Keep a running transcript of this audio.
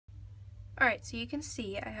Alright, so you can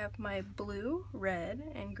see I have my blue, red,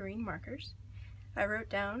 and green markers. I wrote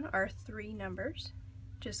down our 3 numbers,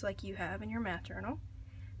 just like you have in your math journal.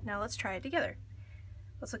 Now let's try it together.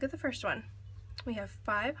 Let's look at the first one. We have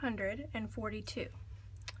 542.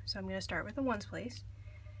 So I'm going to start with the ones place,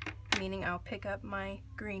 meaning I'll pick up my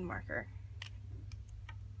green marker.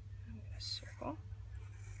 I'm going to circle,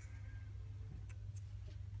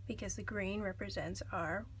 because the green represents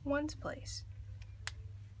our ones place.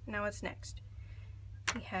 Now what's next?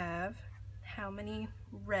 We have how many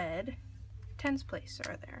red tens place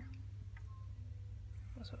are there.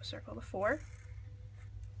 So circle the 4.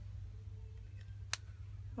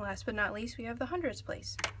 Last but not least, we have the hundreds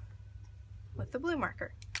place with the blue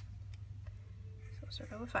marker. So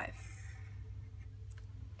circle the 5.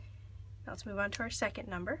 Now let's move on to our second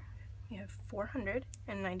number. We have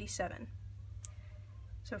 497.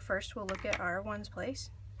 So first we'll look at our ones place.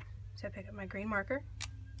 So I pick up my green marker,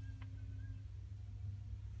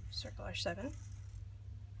 circle our 7,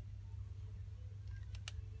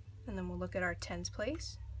 and then we'll look at our tens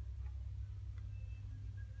place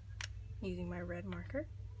using my red marker,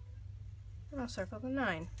 and I'll circle the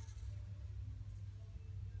 9.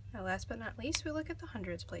 Now last but not least, we look at the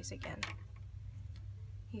hundreds place again.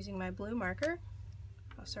 Using my blue marker,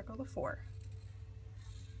 I'll circle the 4.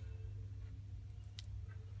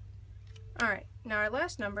 Alright, now our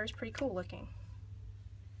last number is pretty cool looking.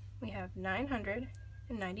 We have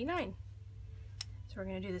 999. So we're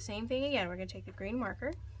going to do the same thing again. We're going to take the green marker,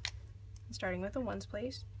 and starting with the ones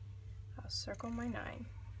place, I'll circle my 9.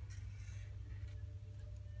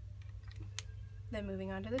 Then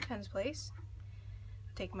moving on to the tens place,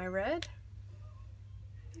 I'll take my red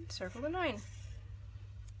and circle the 9.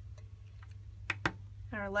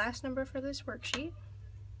 And our last number for this worksheet,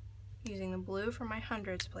 using the blue for my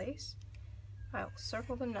hundreds place, I'll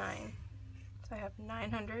circle the 9. So I have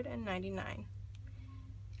 999.